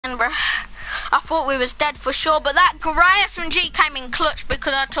second, bro. I thought we was dead for sure, but that grey SMG came in clutch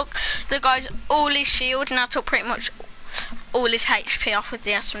because I took the guy's all his shield and I took pretty much all his HP off with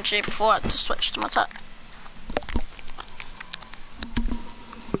the SMG before I had to switch to my attack.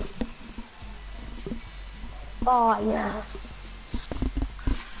 Oh, yes.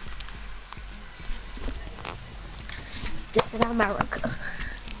 This is America.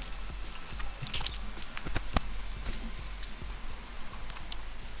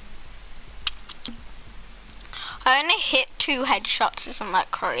 I only hit 2 headshots, isn't that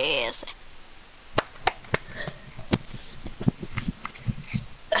crazy?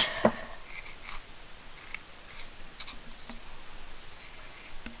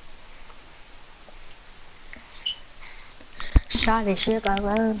 Shawty shit got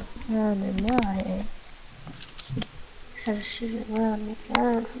round in my head. Shawty shit round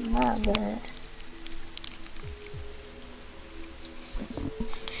from my bed.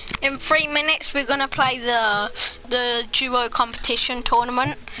 In 3 minutes, we're gonna play the duo competition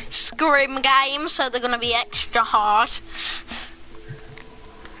tournament scrim game, so they're gonna be extra hard.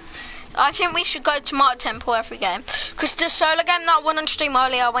 I think we should go to Mark Temple every game, because the solo game that I won on stream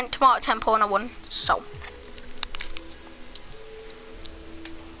earlier, I went to Mark Temple and I won. So,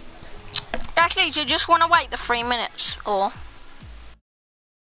 actually, do you just want to wait the 3 minutes, or?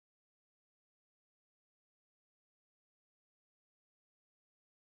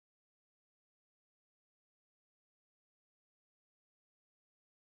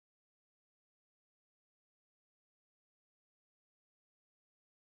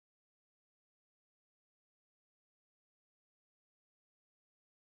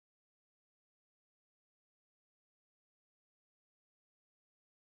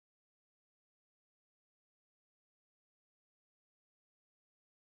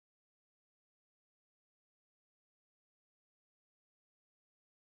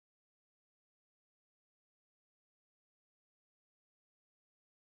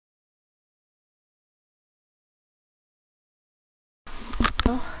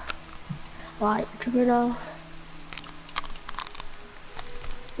 Right, Tribunal.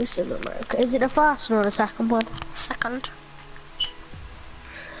 This is America. Is it the first one or the second one? Second.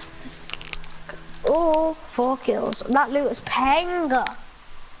 Oh, 4 kills. That loot is panga.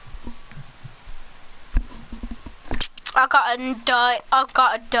 I got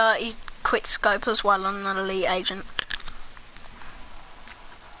a dirty quick scope as well on an elite agent.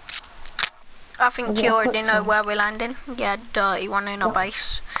 I think you already know where we're landing. Yeah, dirty one in our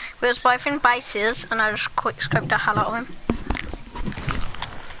base. We was both in bases and I just quick scoped the hell out of him.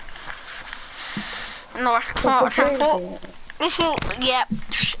 North part of if you, yeah,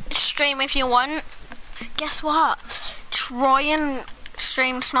 stream if you want. Guess what? Try and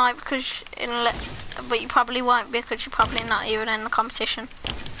stream snipe because but you probably won't because you're probably not even in the competition.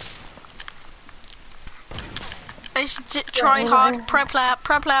 Try hard, pro player.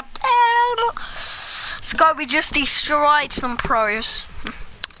 Scobie just destroyed some pros.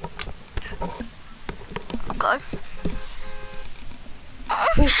 Go.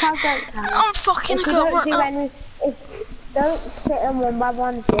 I'm fucking a girl right now. Don't sit them one by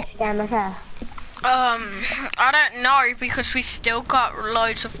one this game, okay? I don't know because we still got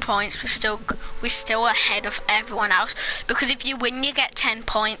loads of points. We're still ahead of everyone else. Because if you win, you get 10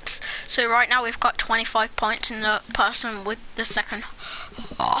 points. So right now we've got 25 points, and the person with the second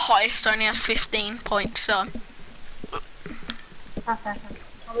highest only has 15 points. So. Are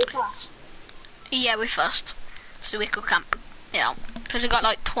we first? Yeah, we're first. So we could camp. Yeah, because we got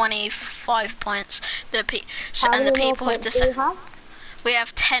like 25 points. And the people with the second. We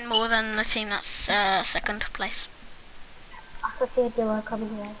have 10 more than the team that's second place. I could see a duo coming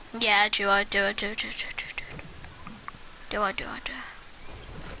here. Yeah, duo. I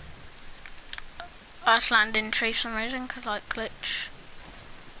just landed in tree for some reason because like glitch.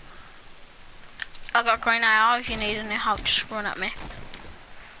 I got green AR. If you need any help, just run at me.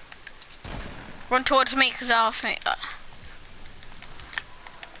 Run towards me because I'll think.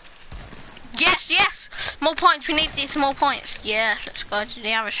 Yes! More points, we need these more points. Yes, let's go to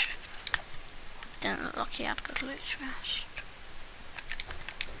the average. Didn't look like he had good loot to be honest.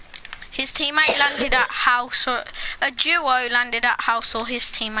 His teammate landed at house, or a duo landed at house, or his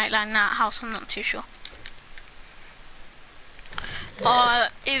teammate landed at house, I'm not too sure. Or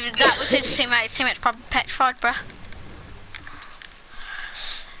if that was his teammate's probably petrified, bruh.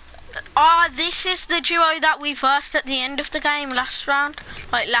 This is the duo that we versed at the end of the game last round,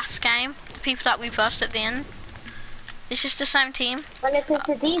 like last game. People that we versed at the end. It's just the same team. Well, if it's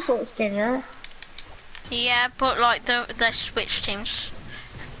a default skin, yeah? Yeah, but like they're switch teams.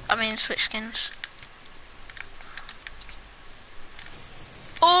 I mean switch skins.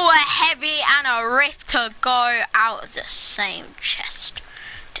 Oh, and a rift to go out of the same chest.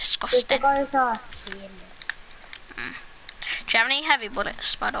 Disgusting. Do you have any heavy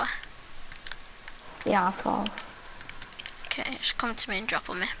bullets, by the way? Yeah, I've got. Okay, just come to me and drop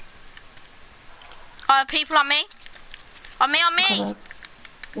on me. Oh, people on me! On me, on me!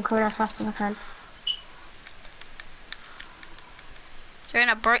 I'm coming as fast as I can. They're in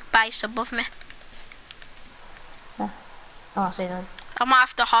a brick base above me. Yeah. Oh, I see them. I might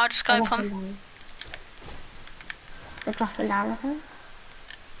have to hard scope them. They're dropping down, I think.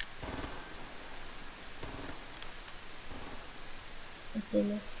 I see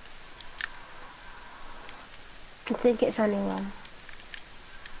me. I think it's only one.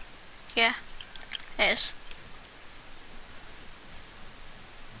 Yeah, it is.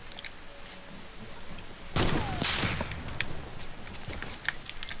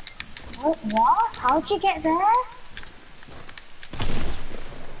 What? How'd you get there?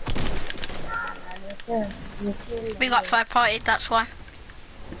 We got third party, that's why.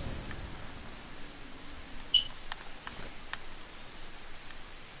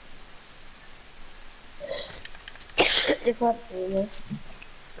 They can't see me.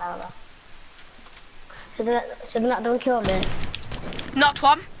 No. Should they not don't kill me? Not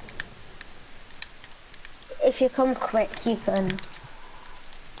one. If you come quick, you can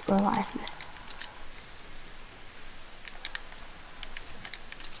revive me.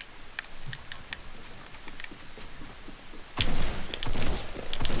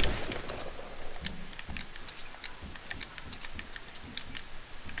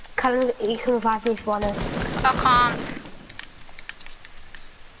 You can revive me if you want to. I can't.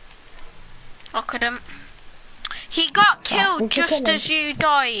 I couldn't. He got killed just as you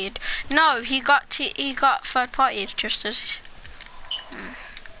died. No, he got third party just as.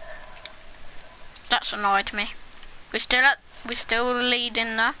 That's annoyed me. We're still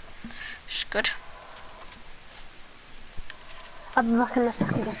leading there. It's good. I'll be back in a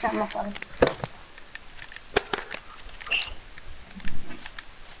second to get my phone.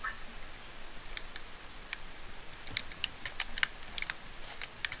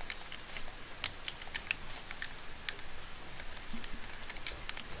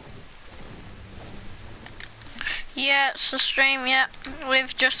 Yeah, it's a stream, yeah.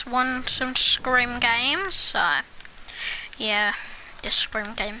 We've just won some scrim games, so yeah, this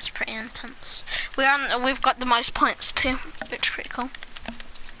scrim game's pretty intense. We've got the most points too, which is pretty cool.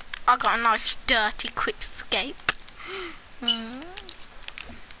 I got a nice dirty quick escape.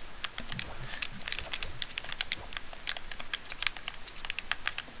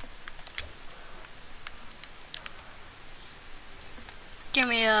 Give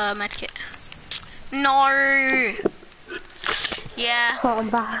me a medkit. No. Yeah. Oh, I'm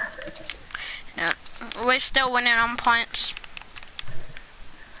back. Yeah. We're still winning on points.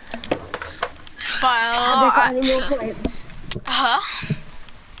 But have they got any more points? Huh?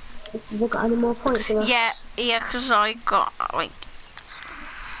 Have they got any more points? Yeah, because I got like.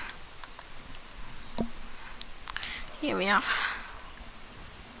 Here we have.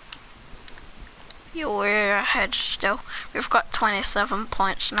 We're ahead still. We've got 27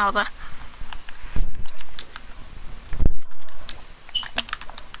 points now though.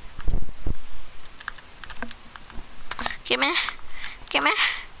 Gimme.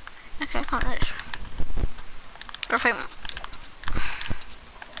 Okay, I can't reach. I think.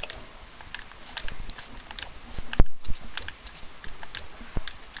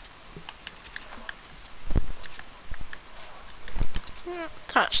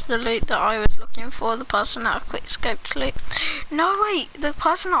 That's the loot that I was looking for, the person that I quick scoped loot. No wait, the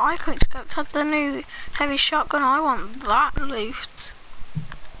person that I quick scoped had the new heavy shotgun. I want that loot.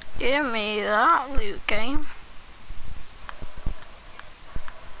 Give me that loot, game.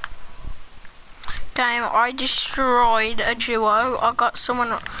 Damn, I destroyed a duo. I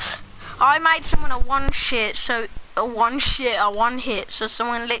made someone a one hit, so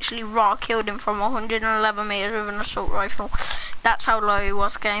someone literally raw killed him from 111 meters with an assault rifle. That's how low he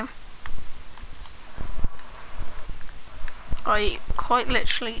was, game. I quite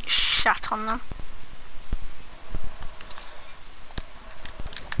literally shat on them.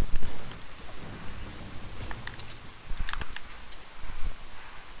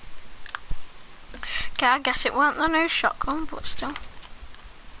 Okay, I guess it weren't the new shotgun, but still.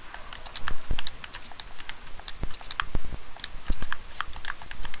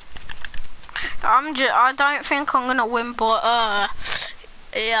 I don't think I'm gonna win, but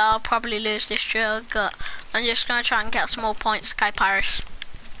yeah, I'll probably lose this drill. But I'm just gonna try and get some more points, Sky Paris.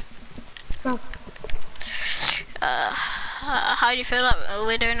 Oh. How do you feel that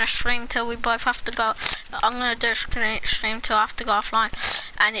we're doing a stream till we both have to go? I'm gonna do a stream till I have to go offline,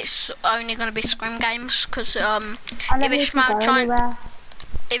 and it's only going to be scrim games because I if never used to Ishmael go joins, anywhere.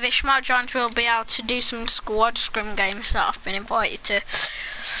 if Ishmael joins, we'll be able to do some squad scrim games that I've been invited to.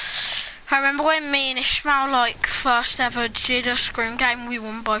 I remember when me and Ishmael like first ever did a scrim game, we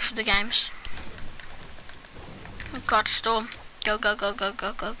won both of the games. Oh God, Storm. Go, go, go, go,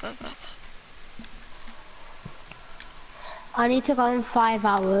 go, go, go, go. I need to go in 5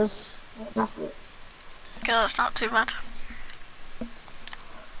 hours. That's it. Okay, that's not too bad.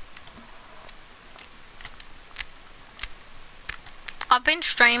 I've been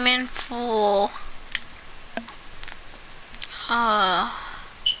streaming for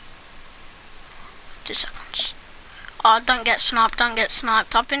 2 seconds. Oh, don't get sniped, don't get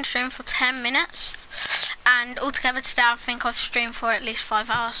sniped. I've been streaming for 10 minutes. And altogether today I think I've streamed for at least 5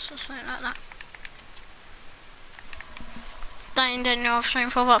 hours or something like that. Didn't know I've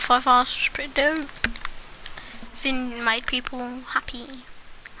streamed for about 5 hours, which is pretty dope. It's made people happy,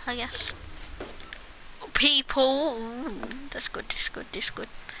 I guess. People, ooh, that's good, this good, this good.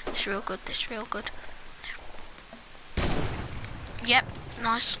 This real good, this real good. Yep,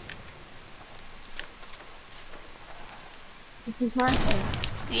 nice. This is my thing.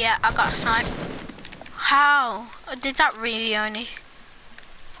 Yeah, I got a snipe. How? Did that really only?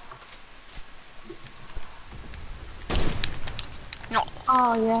 No.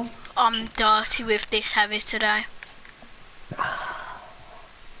 Oh, yeah. I'm dirty with this heavy today.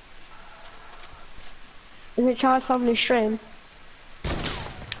 Is it Charles Family Stream?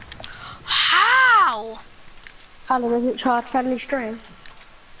 How? Callum, is it Charles Family Stream?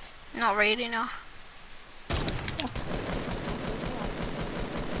 Not really, no.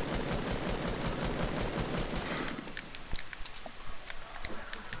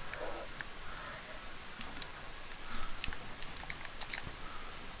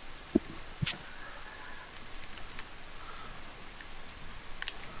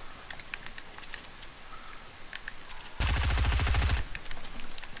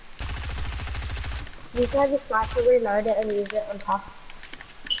 You can have the sniper, reload it and use it on top.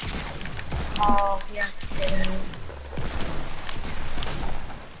 Oh, yeah.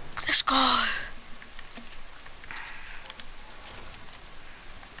 Let's go.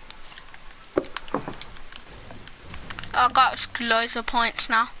 I got loads of points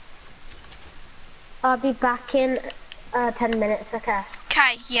now. I'll be back in 10 minutes, okay?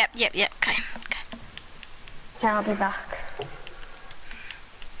 Okay, yep, okay. Okay, I'll be back.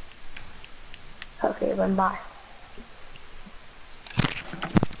 Hopefully it went by.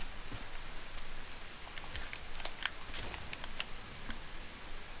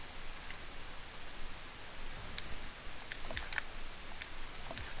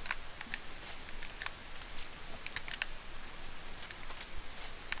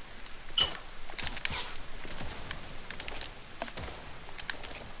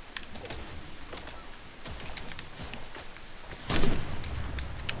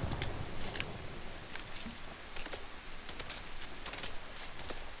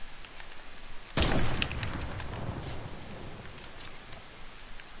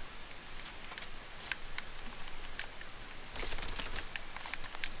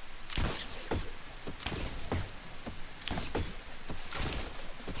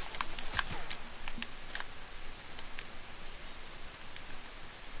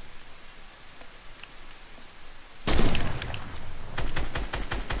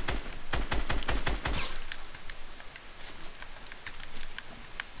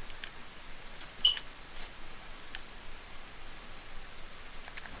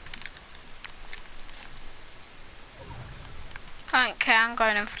 I don't care, I'm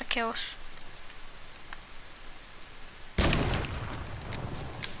going in for the kills.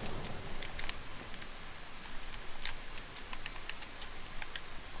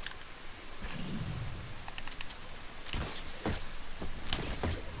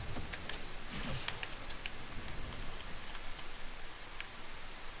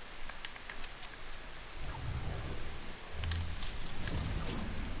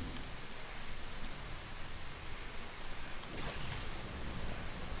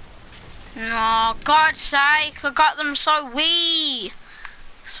 No, God's sake, I got them so weak.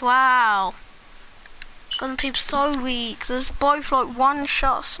 Wow. Got them people so weak. There's both like one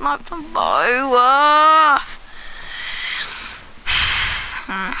shot, sniped them both.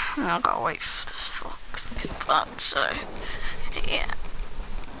 I gotta wait for this fuck to get back, so yeah.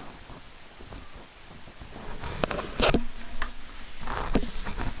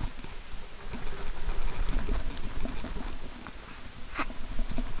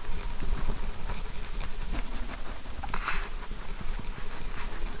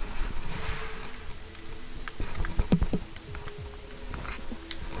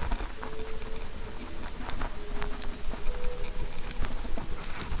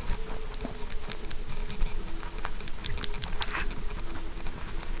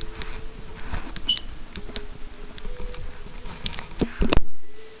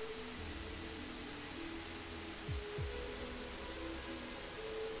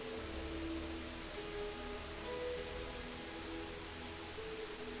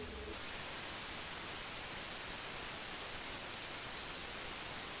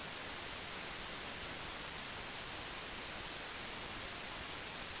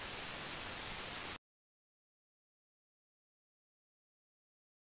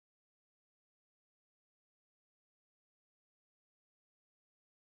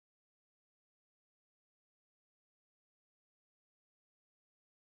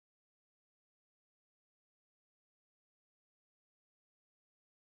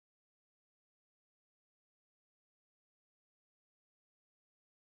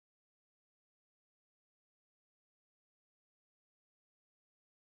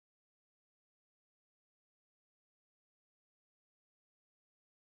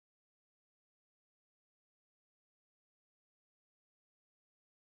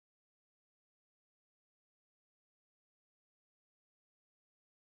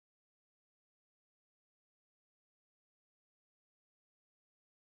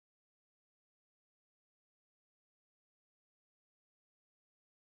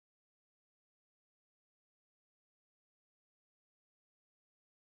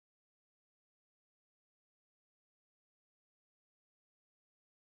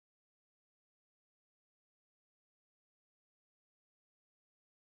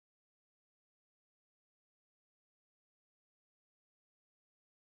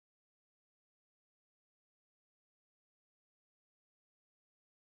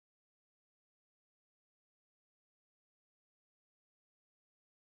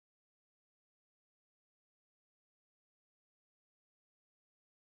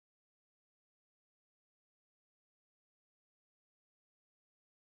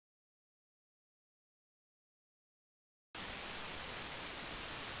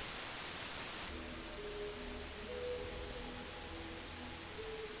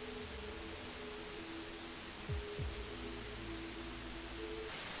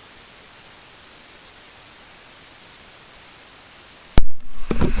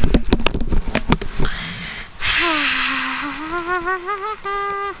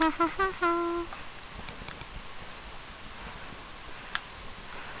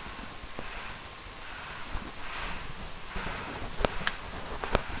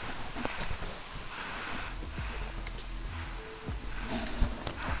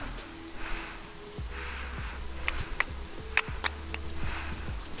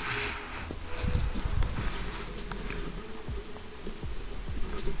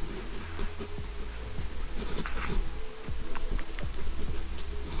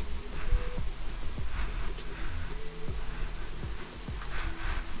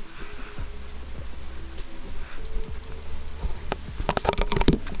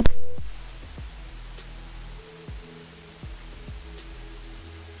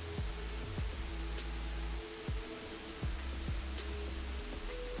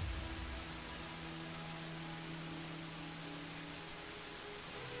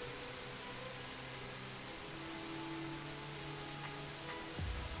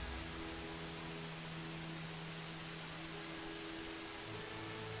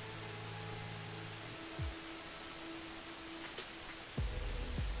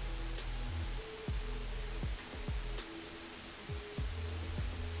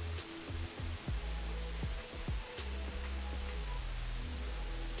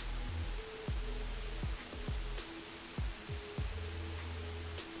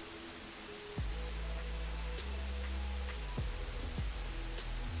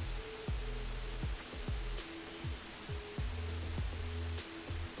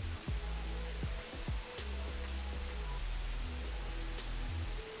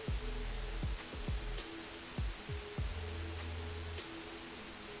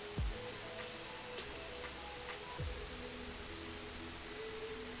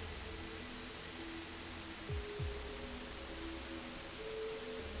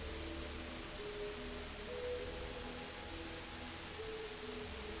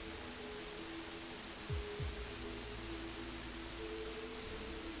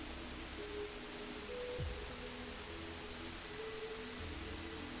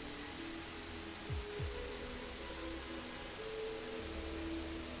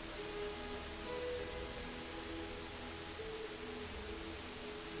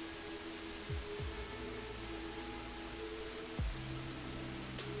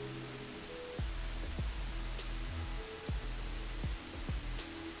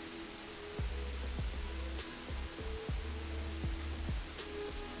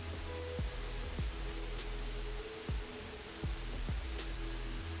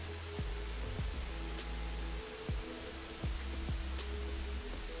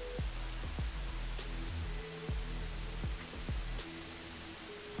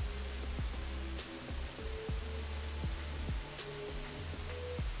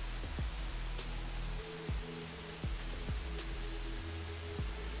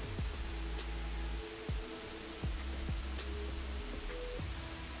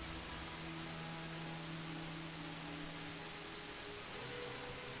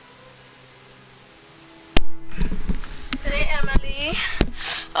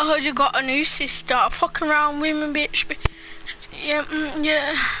 I heard you got a new sister. Fucking around women, bitch. Yeah,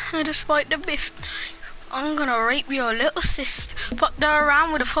 yeah. Despite the biff, I'm gonna rape your little sister. Fucked her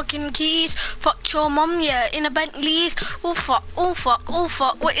around with the fucking keys. Fucked your mum, yeah, in a Bentley's. Oh fuck, oh fuck, oh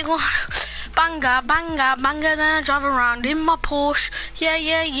fuck. What you want? Banger, banger, banger. Then I drive around in my Porsche. Yeah,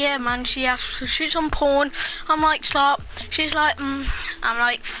 yeah, yeah, man. She has to shoot some porn. I'm like, stop. She's like, I'm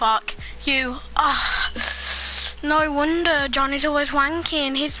like, fuck you. Ah. No wonder Johnny's always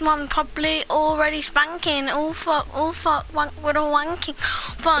wanking. His mum probably already spanking. Oh fuck, wank with a wanking.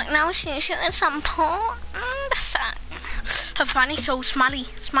 Fuck, now she's shooting some porn. That's that. Her fanny's so smelly,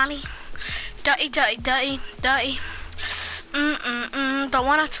 smelly. Dirty, dirty, dirty, dirty. Don't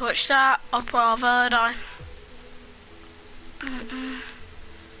wanna touch that. I'd rather die.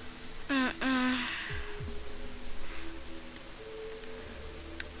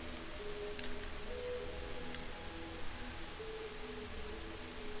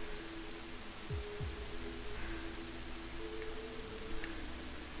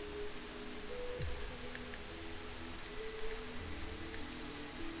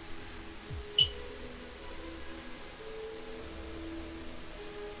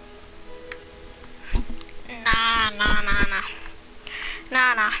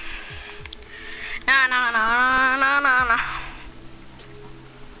 Nah.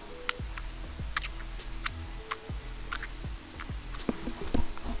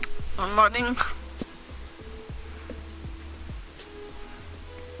 I'm running.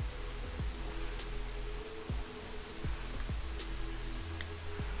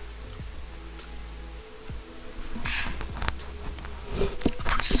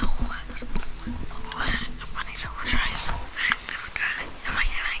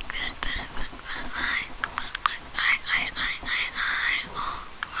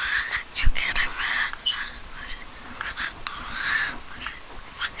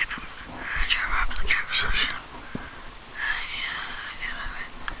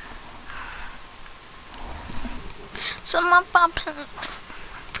 my papa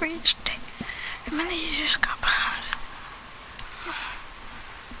preached. And then you just got bad.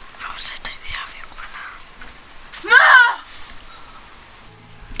 I was take the avion now. No!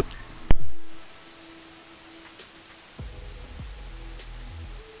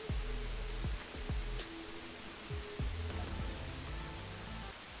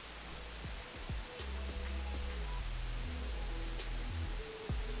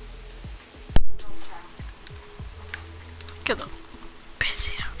 Get the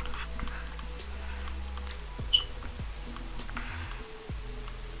piss out.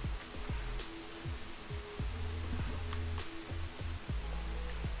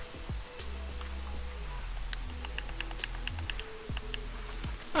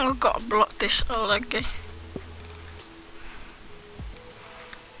 I've got to block this leggy.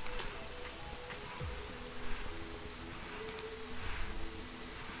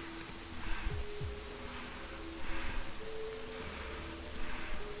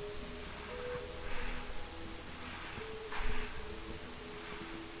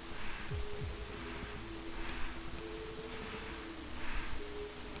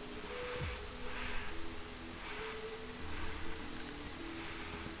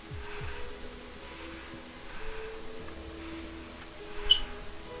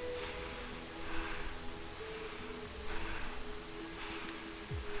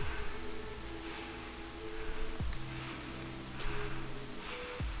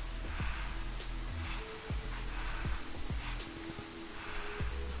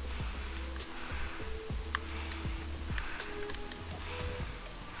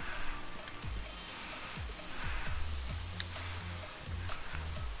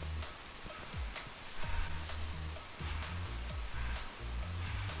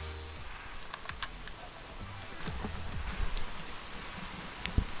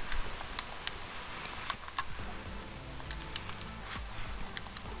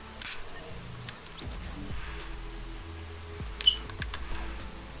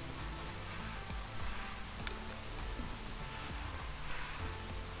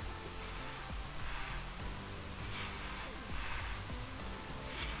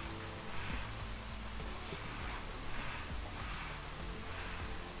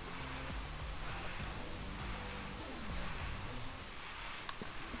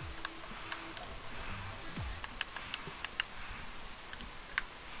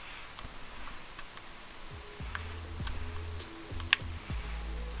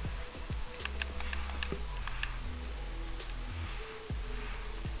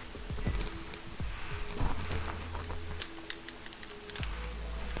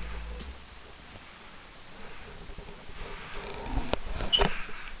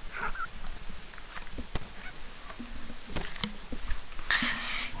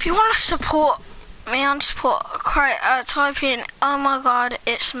 If you want to support me on support, type in, oh my god,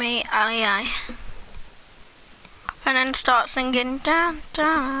 it's me, Ali A. And then start singing, down,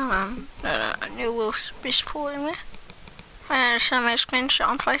 down, and you will be supporting me. And then send me a screenshot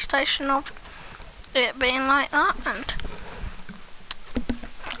on PlayStation of it being like that, and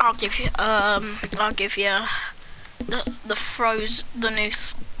I'll give you the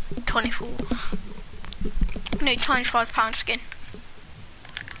new 25 £, skin.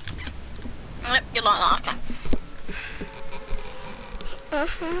 Yep, you like that, okay.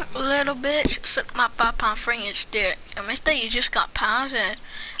 Little bitch, suck my papa and fring his dick. I mean, you just got pounded.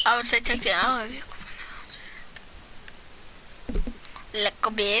 I would say take it out of you.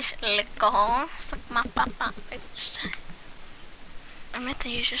 Little bitch, little hole, suck my papa. I meant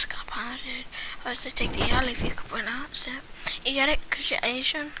you just got pounded. I would say take the L if you could pronounce it. You get it? Because you're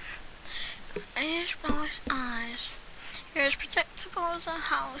Asian. Asian boys' eyes. You're as protectable as a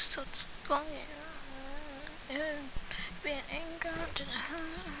house, so it's going being anger to the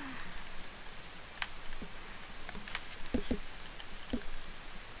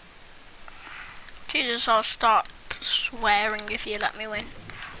Jesus, I'll stop swearing if you let me win.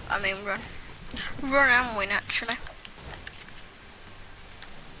 I mean run. Run and win actually.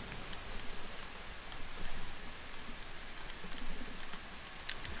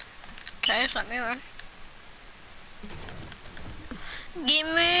 Okay, just let me run. Give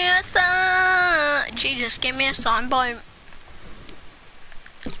me a sign. Jesus, give me a sign by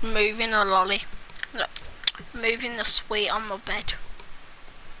moving a lolly. Look, moving the sweet on my bed.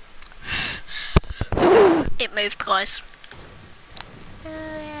 It moved, guys.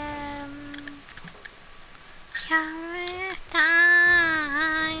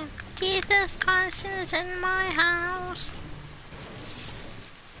 Jesus Christ is in my house.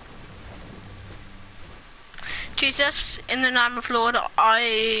 Jesus, in the name of Lord,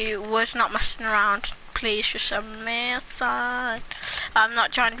 I was not messing around. please just send me a sign. I'm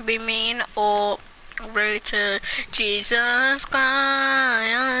not trying to be mean or rude to Jesus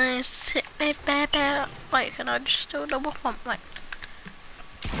Christ. Hit me, baby. Wait, can I just do a double pump? Like,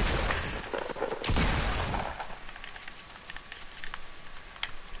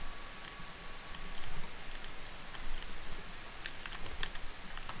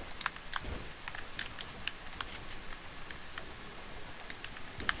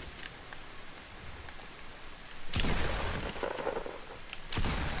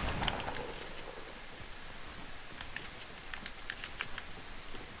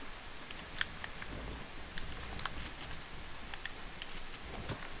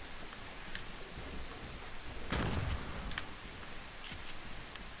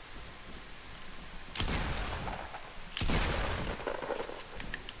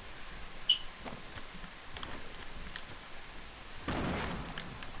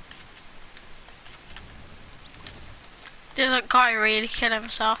 did that guy really kill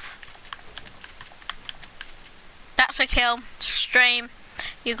himself? That's a kill. Stream.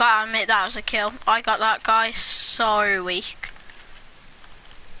 You gotta admit that was a kill. I got that guy so weak.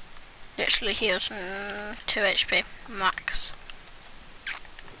 Literally he was 2 HP max.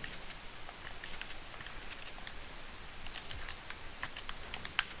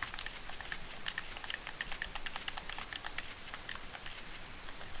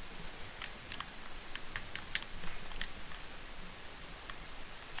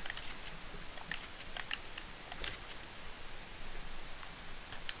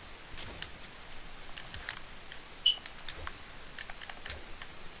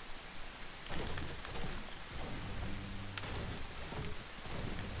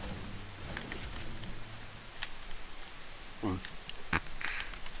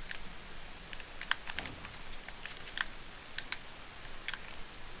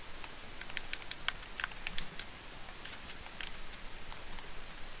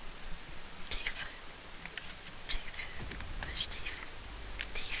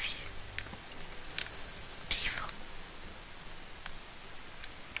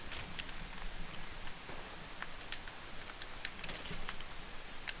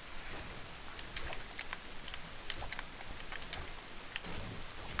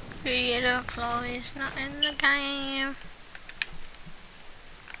 Beautiful is not in the game.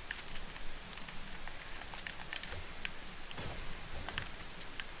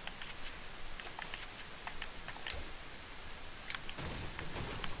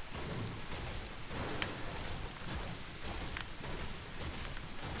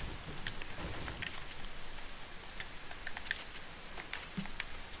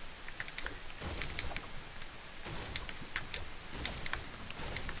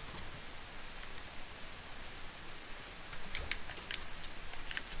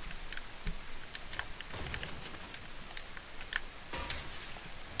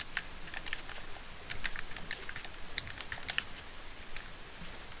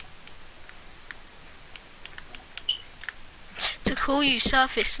 To call you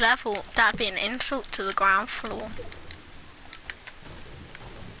surface level, that'd be an insult to the ground floor.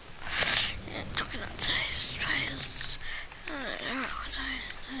 Yeah, talking about taste, praise.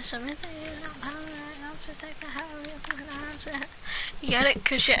 You get it?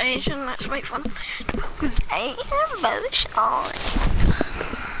 Because you're Asian, let's make fun. Because Asian British eyes.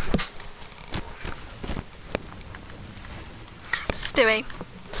 Stewie.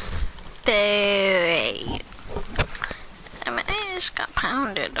 Stewie. I mean, it just got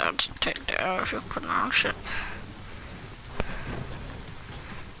pounded. I'll take that out if you pronounce it.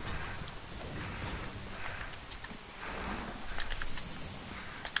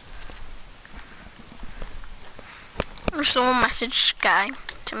 Someone messaged Guy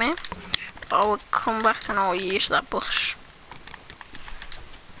to me, but I will come back and I'll use that bush.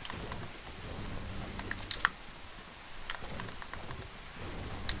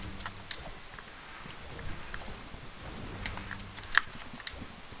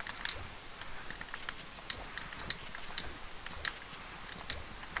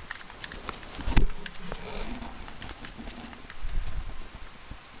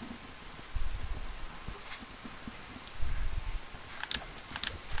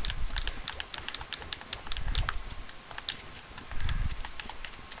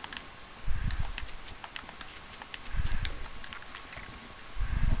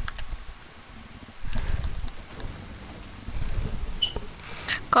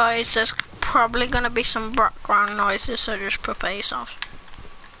 Guys, there's probably gonna be some background noises, so just prepare yourself.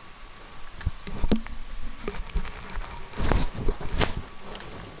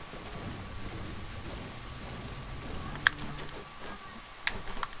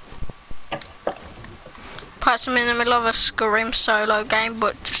 Guys, I'm in the middle of a Scream solo game,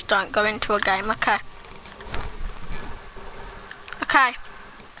 but just don't go into a game, okay? Okay.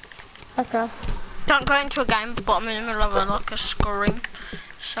 Okay. Don't go into a game, but I'm in the middle of a Scream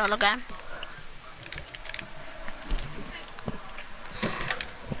solo game.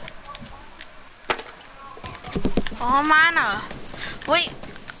 Oh man, wait,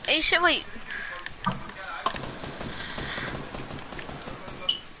 wait.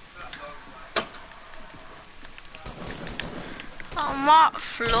 Oh, my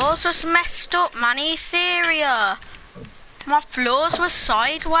floors was messed up, man. Are you serious? My floors were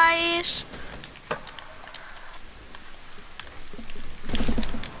sideways.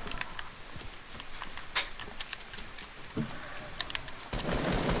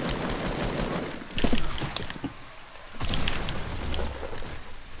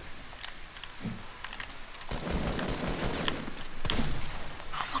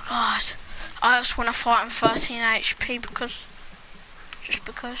 God, I just want to fight on 13 HP just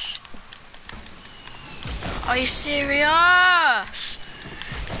because. Are you serious?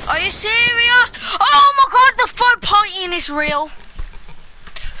 Are you serious? Oh my God, the third partying is real.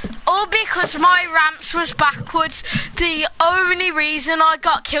 All because my ramps was backwards. The only reason I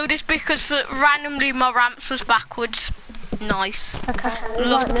got killed is because randomly my ramps was backwards. Nice. Okay,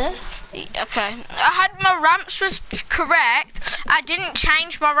 like this. Okay, I had my ramps was correct. I didn't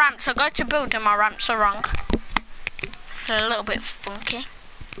change my ramps. I go to build and my ramps are wrong. They're a little bit funky.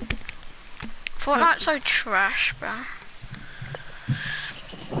 Fortnite's so trash, bro.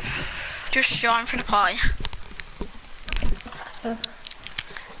 Just shine for the pie. No,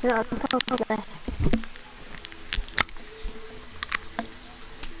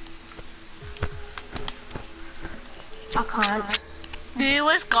 I can't. You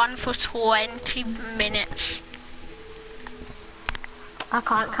was gone for 20 minutes. I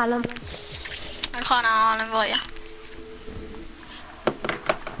can't, Callum. I can't, I'll invite you.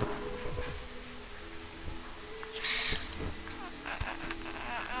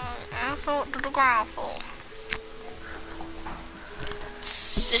 I thought to the ground floor.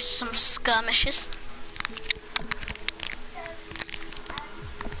 It's just some skirmishes.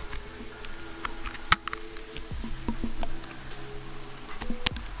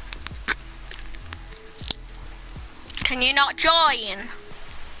 Can you not join?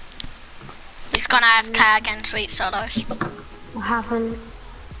 He's gonna have K against Sweet Solos. What happened?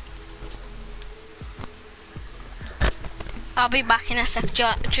 I'll be back in a sec,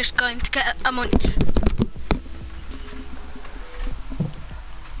 just going to get a munch.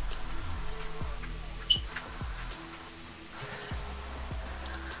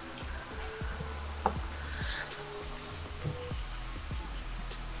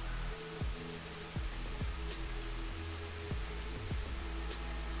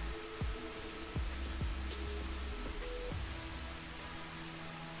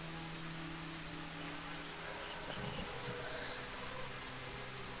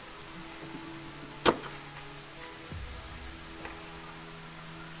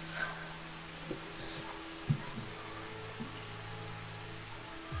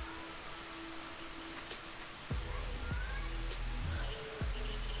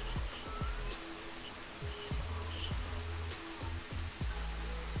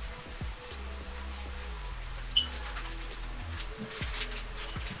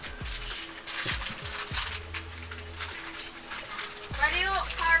 Ready up,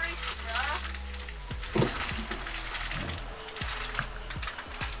 Harry?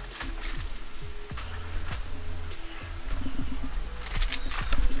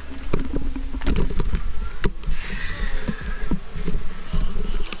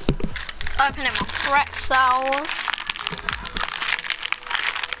 Opening my pretzels.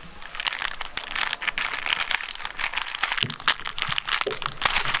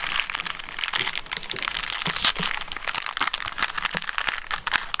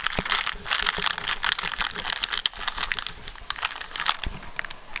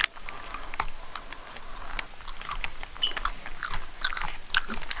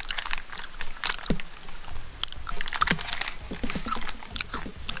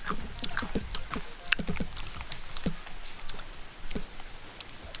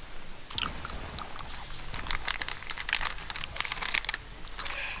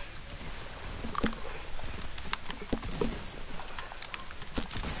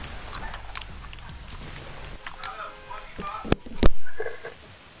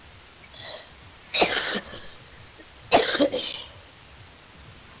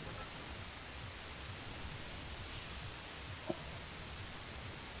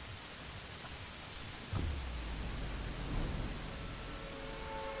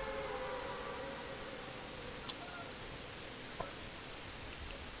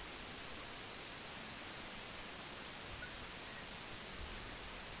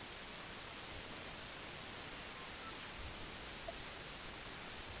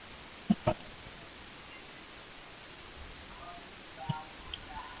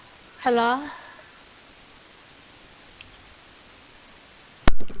 Hello?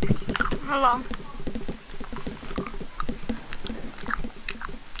 Hello.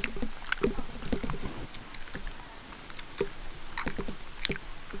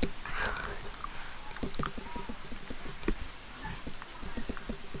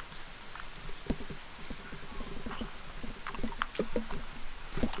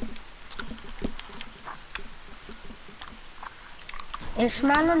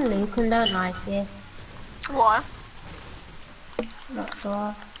 Ishmael and Luke don't like you. Why? Not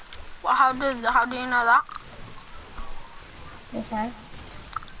sure. Well, how do you know that? They say.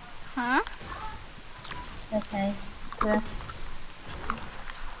 Hmm? They say. So,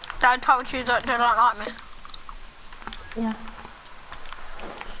 Dad told you that they don't like me. yeah.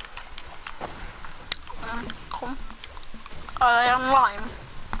 Cool. Are they online?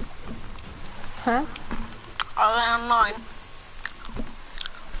 Huh? Are they online?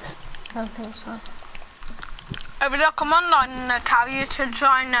 I don't think so. If they come online and they tell you to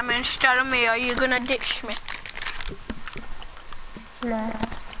join them instead of me, are you gonna ditch me? No.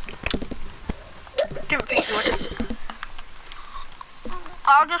 Didn't think you would.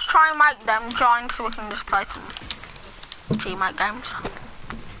 I'll just try and make them join so we can just play some teammate games.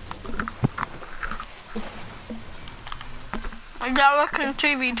 And they're looking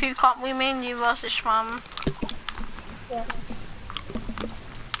 2v2, can't we? Me and you versus Mum. Yeah.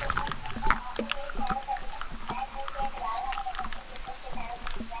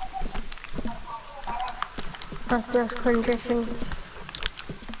 That's just condition.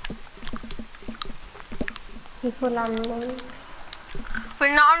 People landing.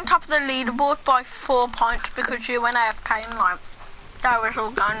 We're not on top of the leaderboard by 4 points because you went AFK and like, that was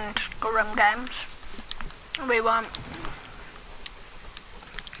all going to Scrum games. We weren't.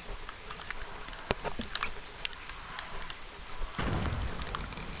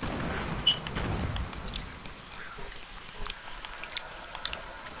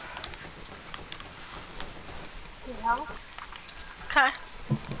 Yeah. Okay.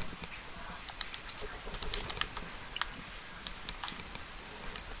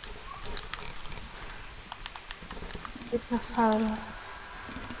 It's a solo.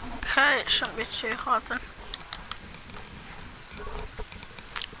 Okay, it shouldn't be too hard then. Do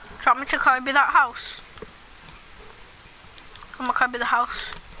you want me to Kobe that house? I'm gonna Kobe the house.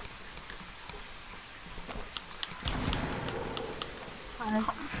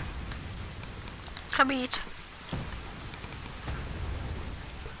 Kobe it.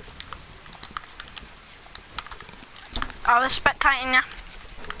 Oh, they're spectating ya.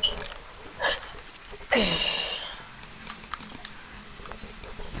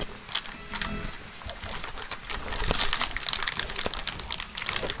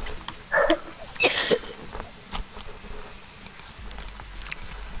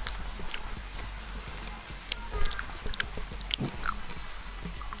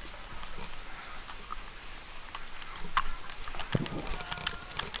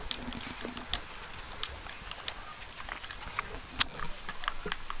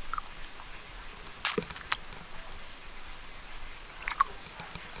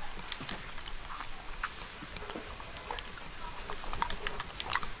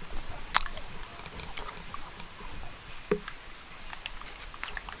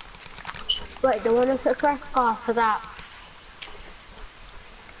 Wait, the one that's at Prescott for that.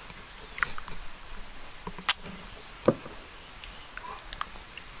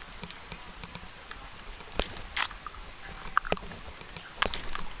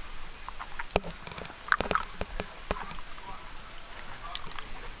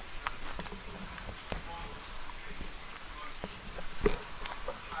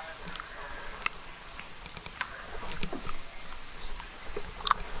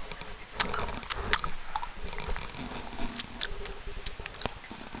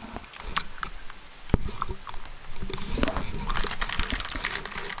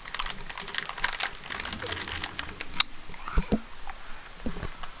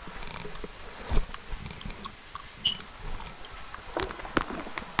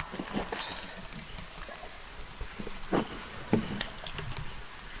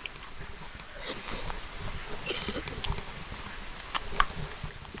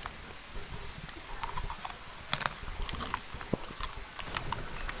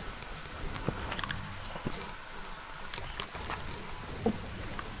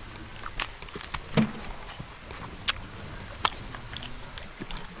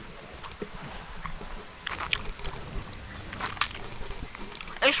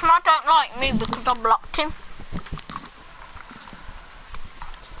 Ishmael don't like me because I blocked him.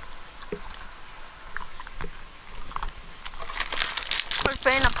 was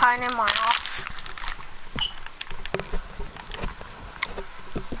being a pain in my ass.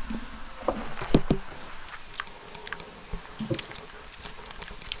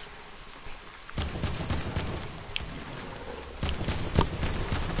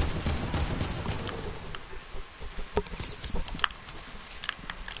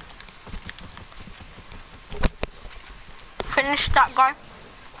 Finish that guy.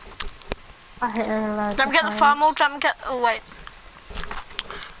 I hit him a load. Let me get the thermal, let me get, oh wait.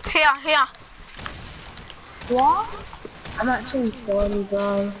 Here. What? I'm actually done,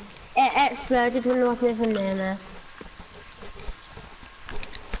 bro. It exploded when it wasn't even near me.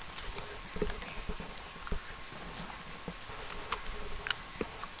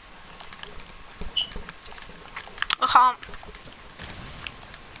 I can't.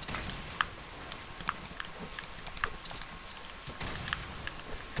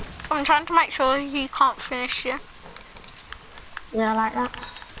 I'm trying to make sure he can't finish you. Yeah, like that.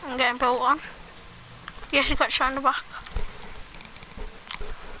 I'm getting built on. Yes, he got shot in the back.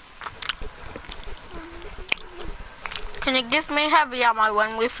 Can you give me heavy ammo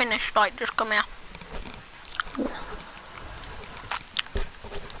when we finish? Like, just come here.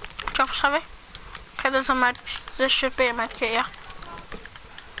 Drops heavy. Okay, there's a med. There should be a med kit, yeah.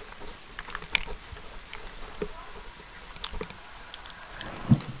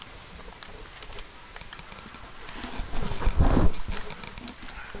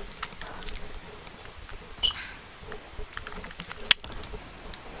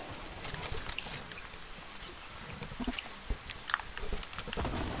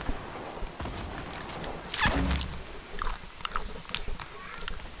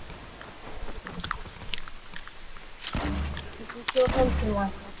 Is this your hunting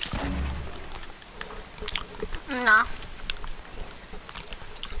one? No.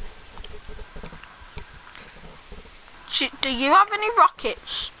 Do you have any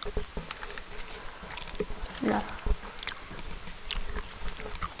rockets? No.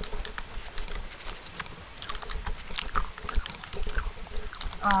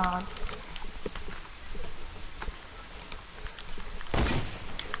 Oh.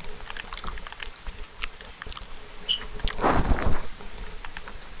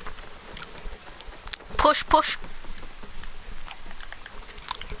 Push.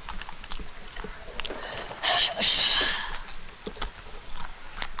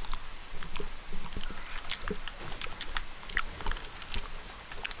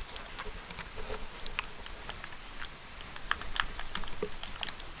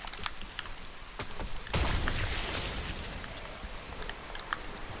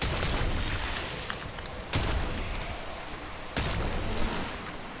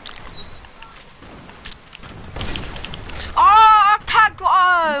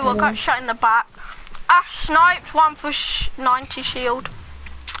 Oh, I got shot in the back. I sniped one for 90 shield.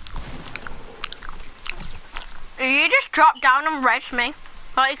 You just drop down and res me.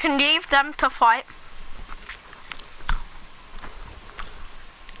 Like, you can leave them to fight.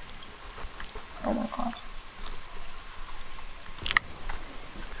 Oh my god.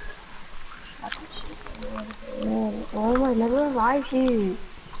 Oh, I never revived you.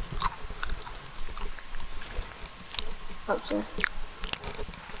 Hope so.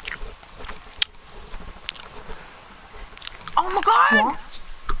 Oh my god! What?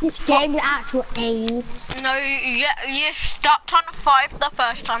 This game is actual AIDS. No, you stopped on 5 the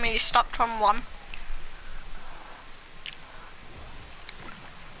first time and you stopped on 1.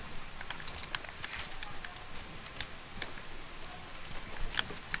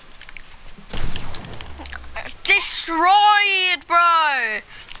 Destroyed, bro!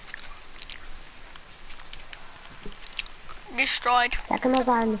 Destroyed. Second of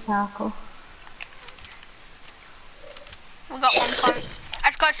all in the circle. We got 1 point.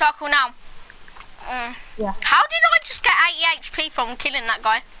 Let's go circle now. Yeah. How did I just get 80 HP from killing that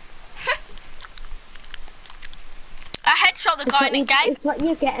guy? I headshot the guy in the game. It's what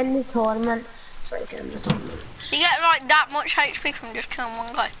you get in the tournament. It's what you get in the tournament. You get like that much HP from just killing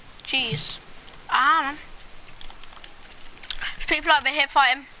one guy. Jeez. Man. There's people over here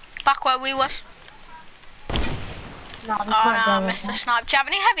fighting. Back where we was. No, Oh no, I missed the snipe. Do you have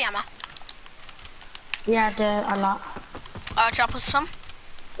any heavy ammo? Yeah, I do, a lot. I'll drop us some.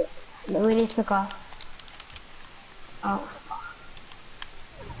 We need to go. Oh, fuck.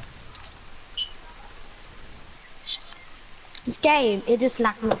 This game, it just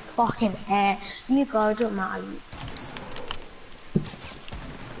like my fucking hair. You go, it don't matter.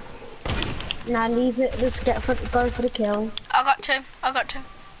 Now leave it, just go for the kill. I got two.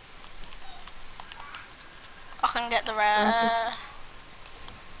 I can get the rare.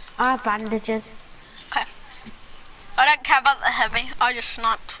 I have bandages. Okay. I don't care about the heavy. I just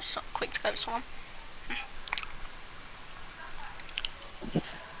sniped so quick to go to someone.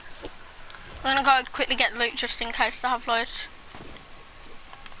 I'm gonna go quickly get loot just in case they have loads.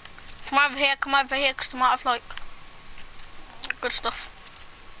 Come over here, because they might have like good stuff.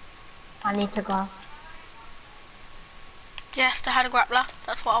 I need to go. Yes, they had a grappler.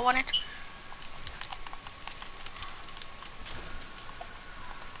 That's what I wanted.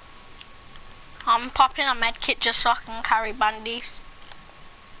 I'm popping a med kit just so I can carry bandies.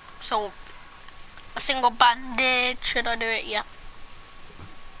 So, a single bandage. Should I do it? Yeah.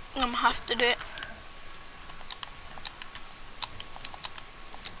 I'm gonna have to do it.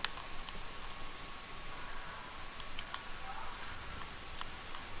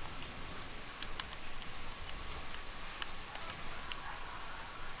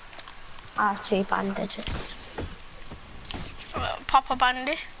 I have 2 bandages. Pop a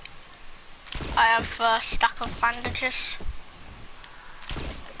bandy. I have a stack of bandages.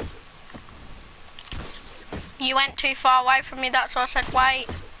 You went too far away from me, that's why I said wait.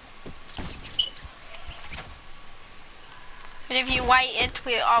 But if you waited,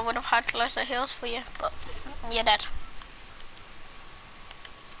 I would have had loads of heals for you, but you're dead.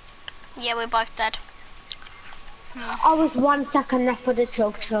 Yeah, we're both dead. I was 1 second left for the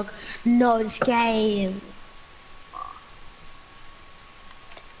chug chug. No, this game.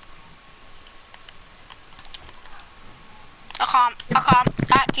 I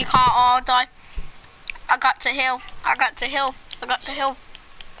actually can't, oh, I'll die. I got to heal.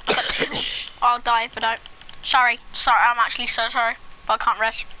 I'll die if I don't. Sorry, I'm actually so sorry, but I can't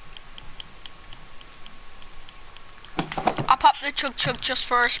rest. I'll pop the chug chug just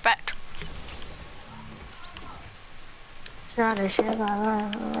for respect. Try to shit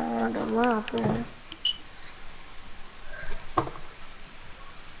around the map, man.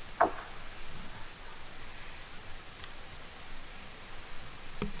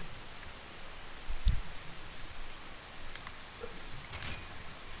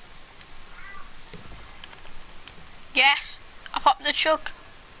 Yes, I popped the chug.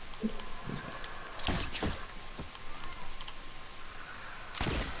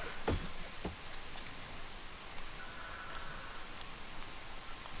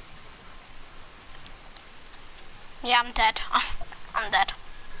 Yeah, I'm dead. I'm dead.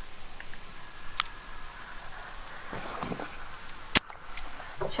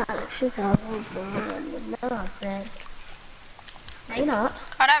 Try to shit around the map, man. No, you're not.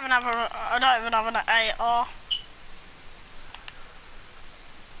 I don't even have an AR.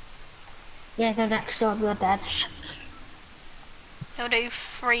 Yeah, the next time you're dead. He'll do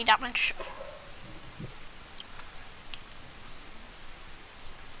 3 damage.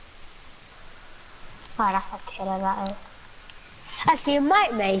 Oh, that's a killer, that is. Actually, you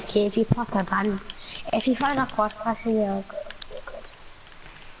might make it if you pop a band. If you find a quad crasher, you're good.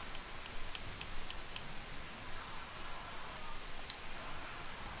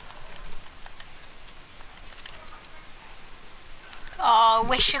 Oh, I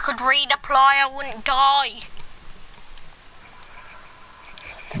wish you could redeploy, I wouldn't die.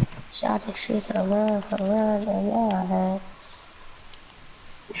 Shot the shit around my head.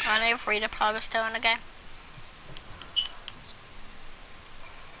 I know if redeploy was still in the game.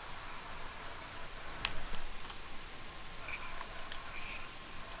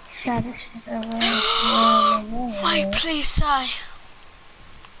 Shot the shit around my head. Wait, please say.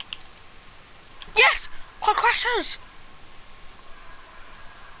 Yes! Quad crashers!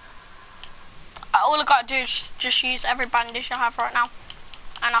 All I gotta do is just use every bandage I have right now,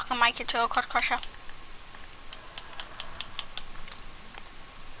 and I can make it to a quad crusher.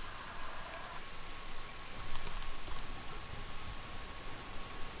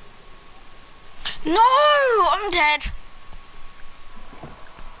 No! I'm dead.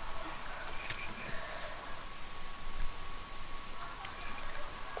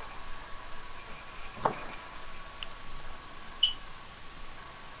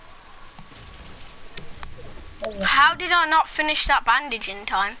 How did I not finish that bandage in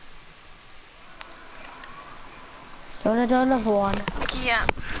time? Do you wanna do another one? Yeah,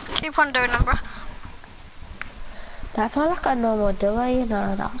 keep on doing them, bro. That felt like a normal duo, you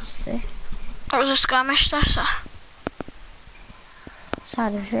know, that was sick. It was a skirmish, that's it.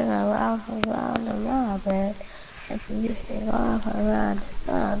 Shot the shit around my bed. If you think off around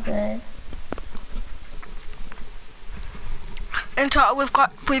my bed. In total, we've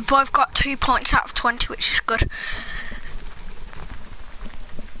both got 2 points out of 20, which is good.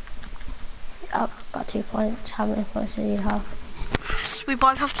 Oh, got 2 points. How many points do you have? So we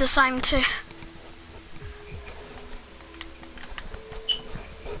both have the same 2.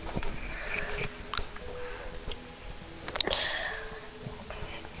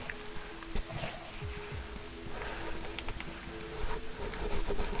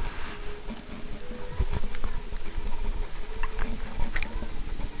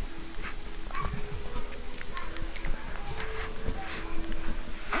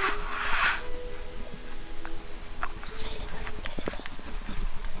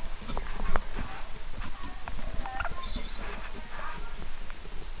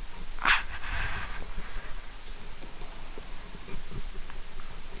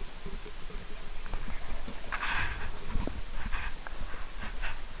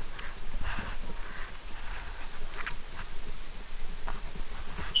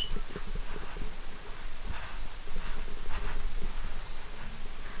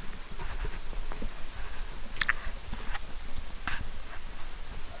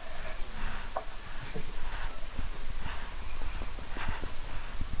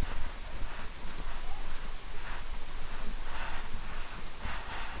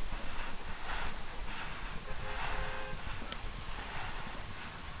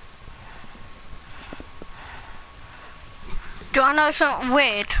 Do you want to know something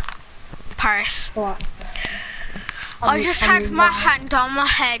weird, Paris? What? I just had my hand on my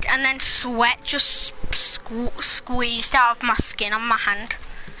head and then sweat just squeezed out of my skin on my hand.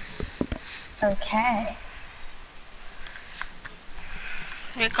 Okay.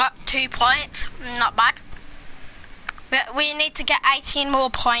 We got 2 points, not bad. But we need to get 18 more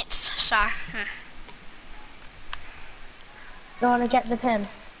points, so. You want to get the pin?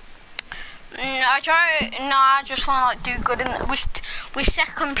 I just want to like do good. And we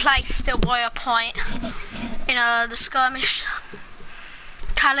second place still by a point in the skirmish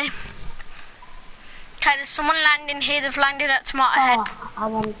tally. Okay, there's someone landing here. They've landed at Tomato Head. Oh, I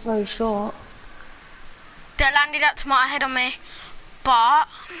want so short. They landed at Tomato Head on me. But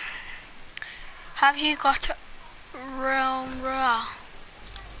have you got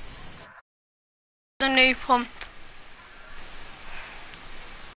the new pump?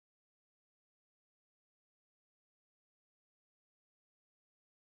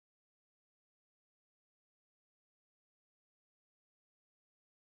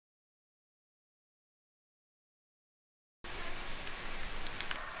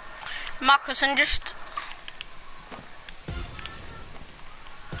 My cousin just.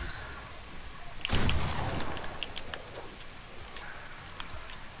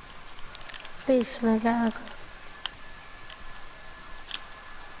 Please, can I get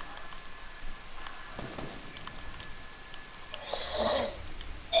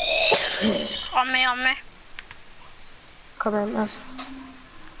On me. Come on,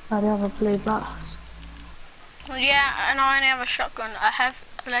 I have a blue blast. Yeah, and I only have a shotgun. I have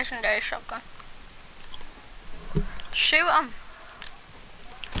a legendary shotgun. Shoot him.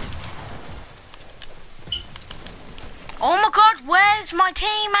 Oh my god, where's my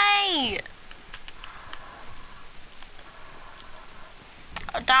teammate?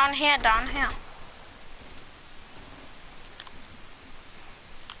 Down here.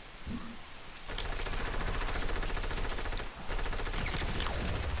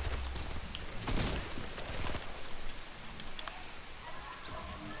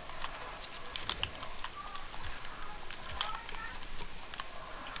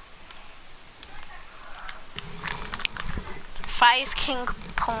 Phase King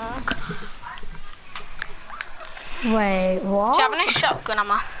Punk. Wait, what? Do you have any shotgun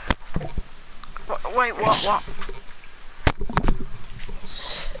ammo? Wait, what?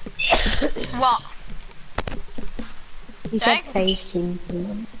 What? You said facing.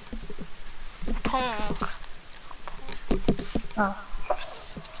 Punk. Oh.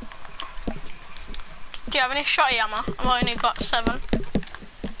 Do you have any shotty ammo? I've only got 7.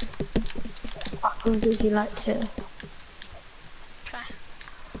 I can give you like 2. Okay.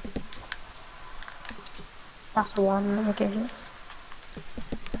 That's the one I'm give you.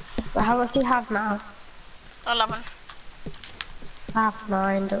 But how much do you have now? 11. I have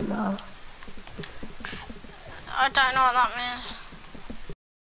 9, don't know. I don't know what that means.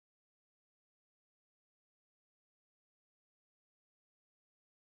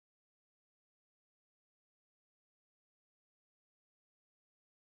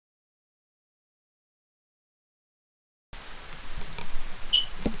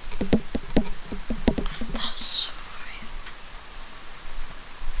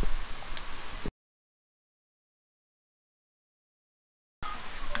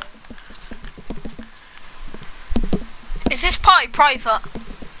 Is this party private?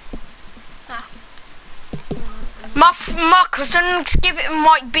 No. My cousin's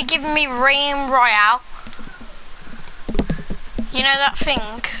might be giving me Reign Royale. You know that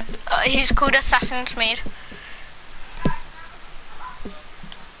thing? He's called Assassin's Creed.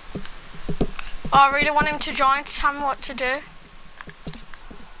 I really want him to join to tell me what to do.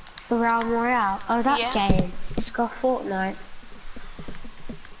 The Realm Royale? Oh, that game. It's got Fortnite.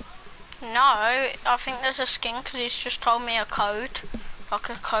 No, I think there's a skin because he's just told me a code. Like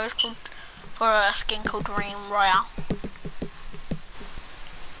a code called, for a skin called Reign Royale.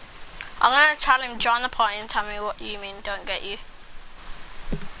 I'm gonna tell him join the party and tell me what you mean don't get you.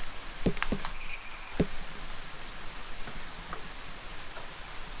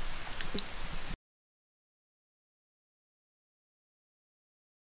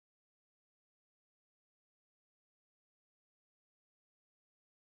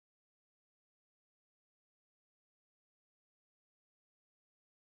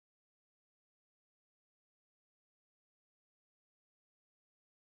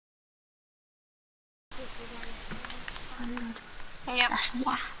 Yep.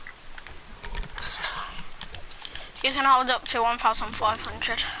 You can hold up to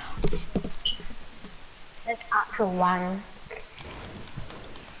 1,500. It's actual wang.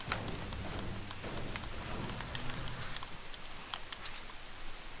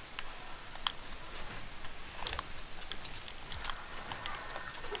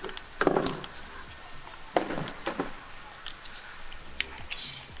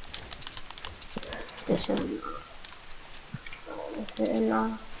 This is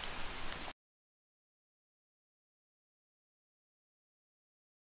enough.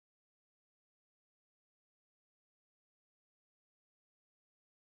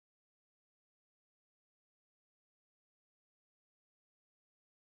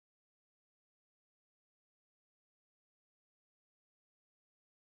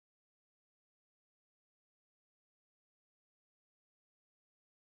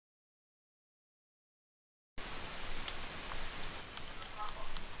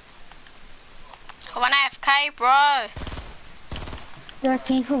 Come on, AFK, bro. There's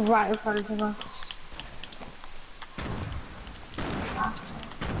people right in front of us.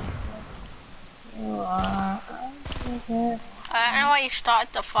 I don't know why you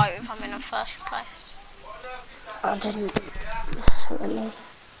started the fight if I'm in the first place. I didn't really.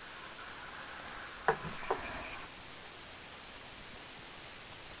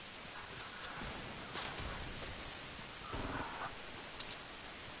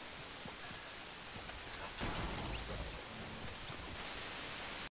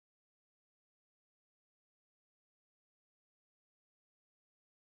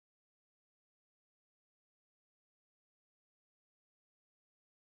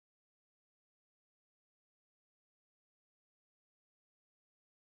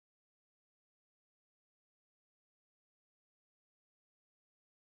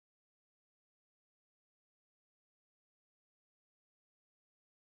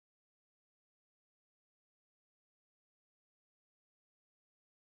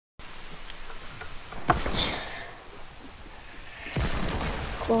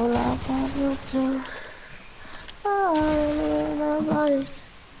 All I want to nobody.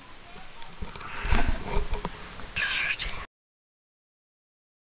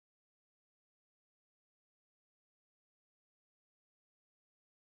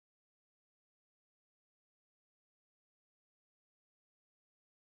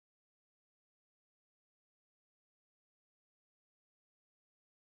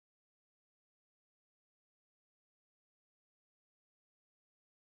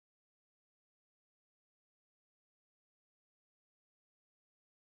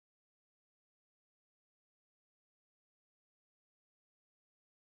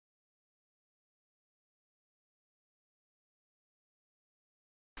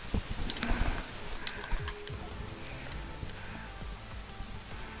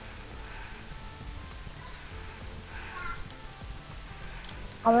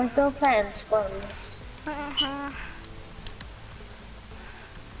 Are we still playing squads?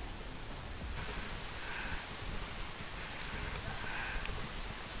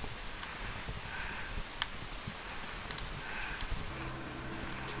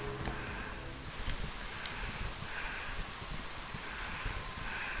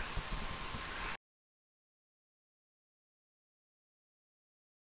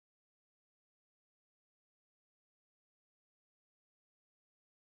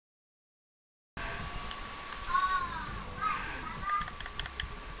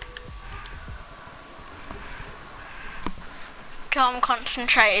 Okay, I'm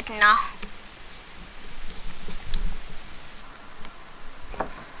concentrated now.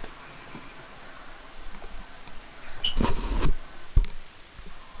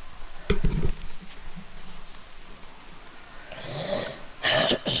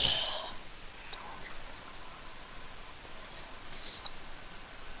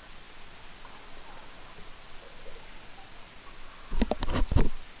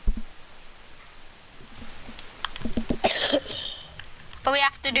 All we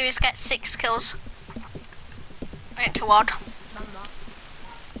have to do is get 6 kills. Into odd.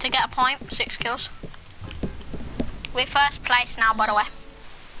 To get a point, 6 kills. We're first place now, by the way.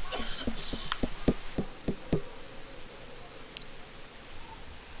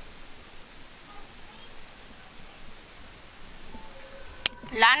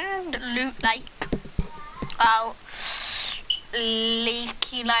 Land Loot Lake. Oh,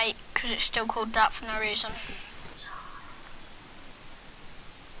 Leaky Lake, because it's still called that for no reason.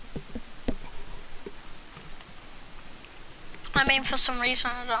 I mean, for some reason,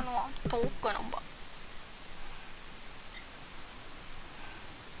 I don't know what I'm talking about.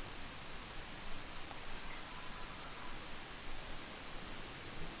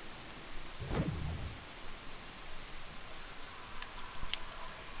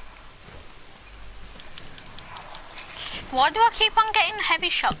 Why do I keep on getting heavy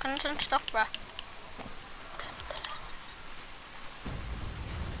shotguns and stuff, bro?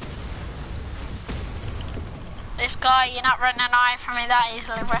 This guy, you're not running an eye from me that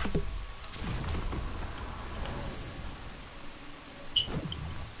easily, bro.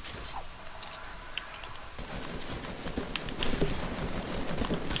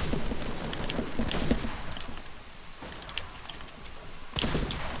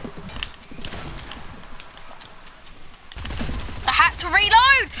 to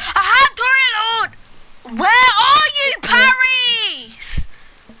reload. I had to reload. Where are you, Paris?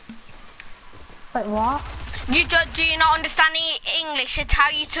 Wait, what? Do you not understand English? I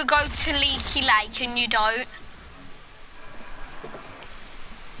tell you to go to Leaky Lake and you don't.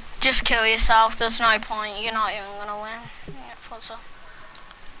 Just kill yourself. There's no point. You're not even gonna win. Yeah, Fuzzer.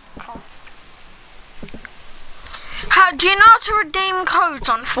 Cool. Do you know how to redeem codes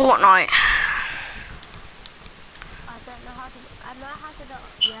on Fortnite? I don't know how to. I know how to do.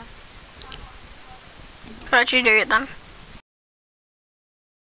 Yeah. How'd you do it then?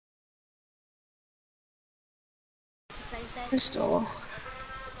 PlayStation Store.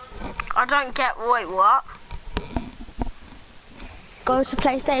 I don't get. Wait, what? Go to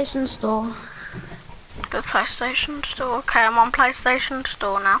PlayStation Store. The PlayStation Store. Okay, I'm on PlayStation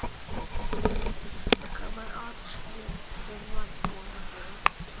Store now.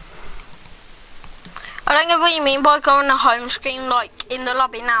 I don't get what you mean by going to home screen, like in the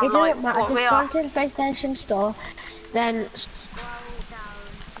lobby now. It like doesn't matter. what Just we go are. to the PlayStation Store, then scroll down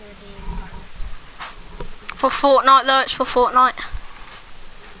to the codes. For Fortnite though, it's for Fortnite.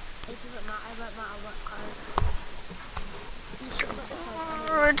 It doesn't matter. It won't matter what code. You should put the code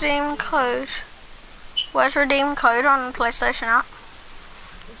anyway. Redeem code. Where's redeem code on the PlayStation app?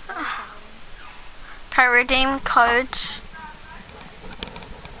 Just press down. Okay, redeem codes.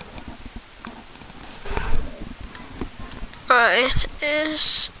 It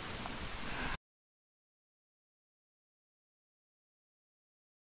is.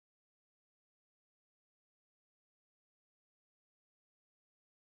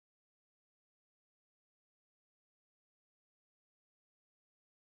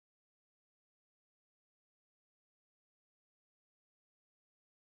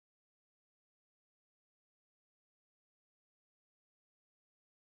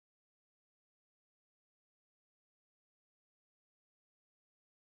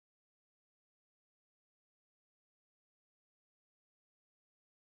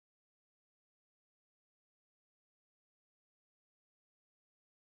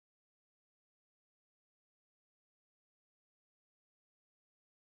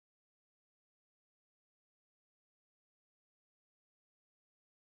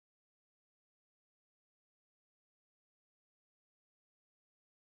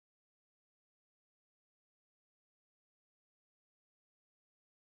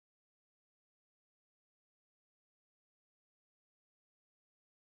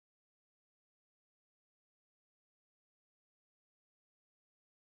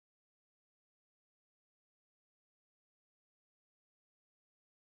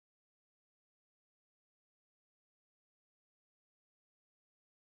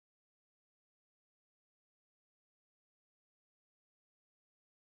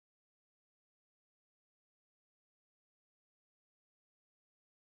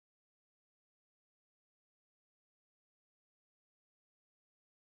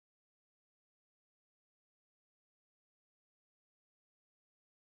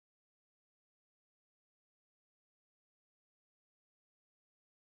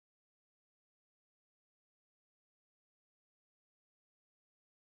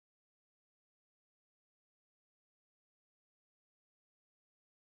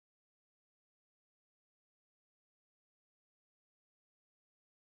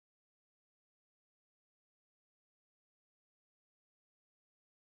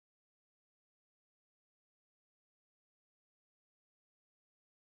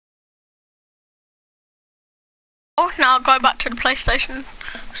 Oh, now I'll go back to the PlayStation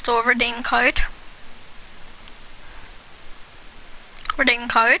Store. Redeem code. Redeem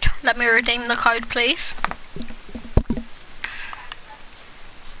code. Let me redeem the code, please.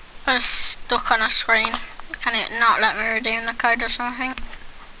 I'm stuck on a screen. Can it not let me redeem the code or something?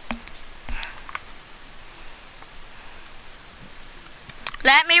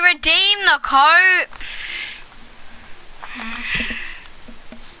 Let me redeem the code!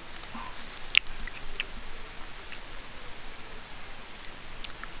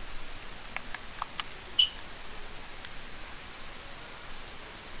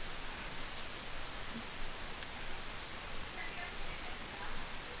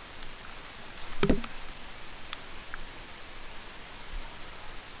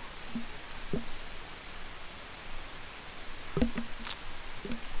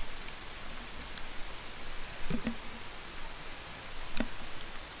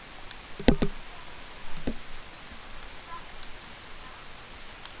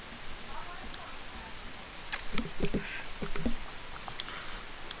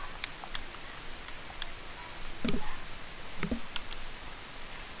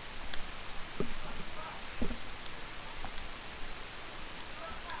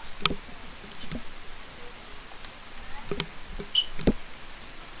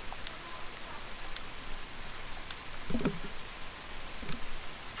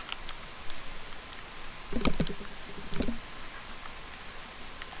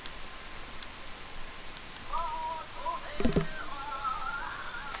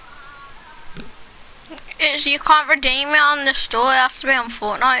 you can't redeem it on the store, it has to be on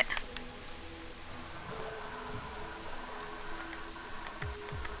Fortnite.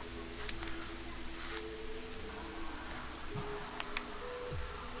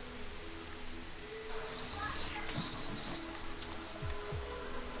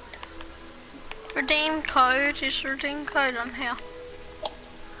 Redeem code, is redeem code on here?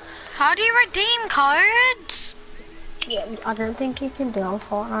 How do you redeem codes? Yeah, I don't think you can do it on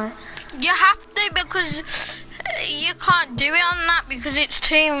Fortnite. You have to, because you can't do it on that because it's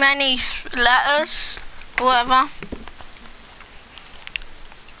too many letters, whatever.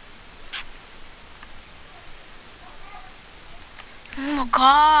 Oh my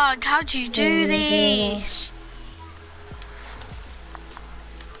god, how do you do these?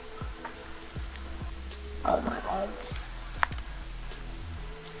 Oh my god.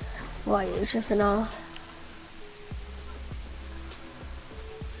 Why are you tripping off?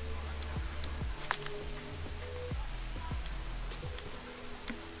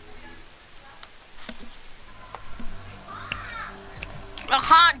 I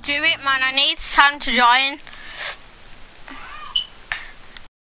can't do it, man. I need Sam to join.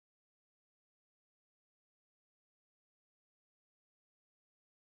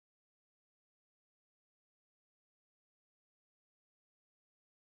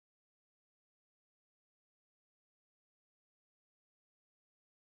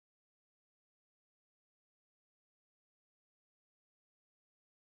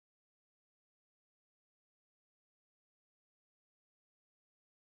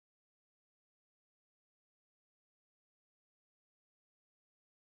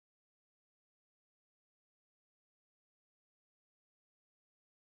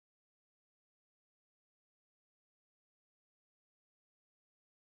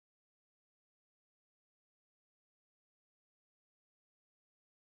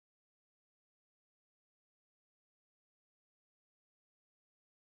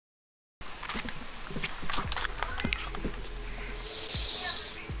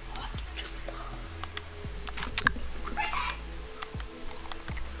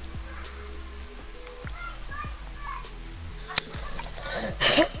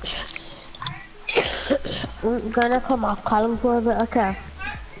 I'm gonna come off Callum for a bit, okay?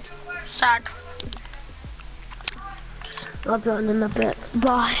 Sad. I'll be on in a bit.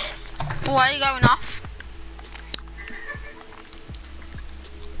 Bye. Why are you going off?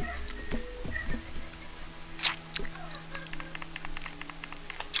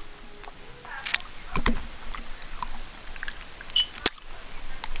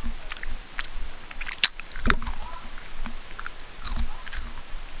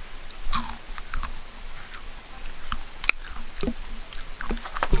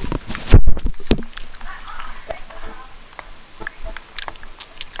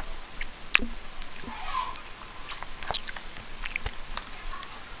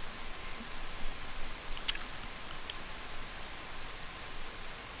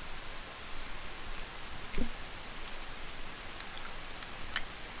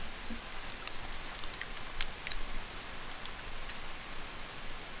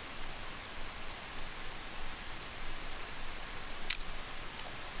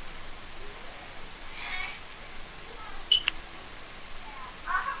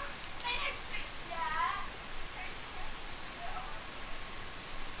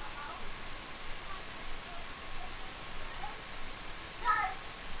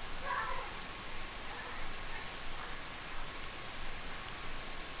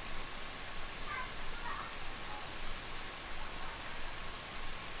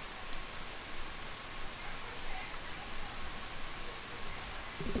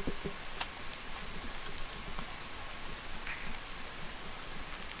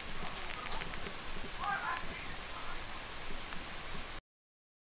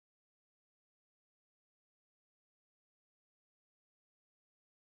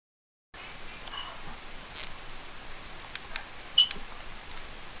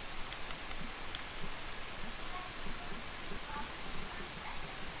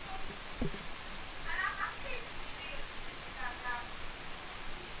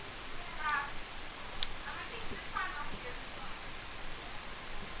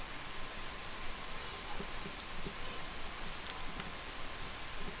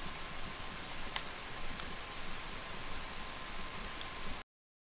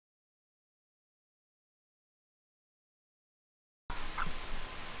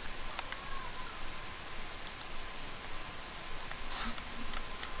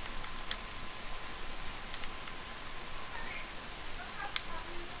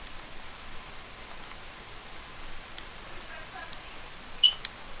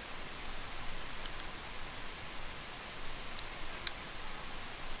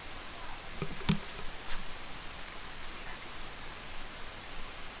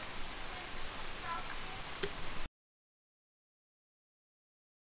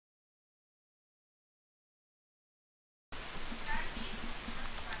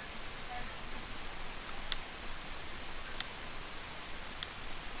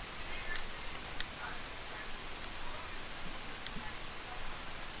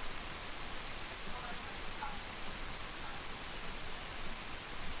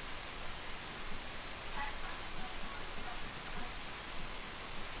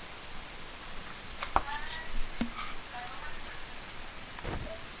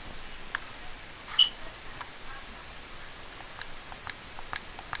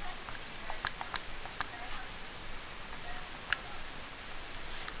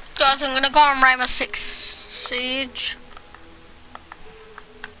 Guys, I'm gonna go on Rainbow Six Siege.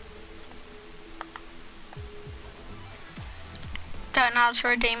 Don't know how to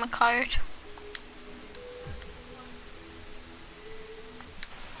redeem a code.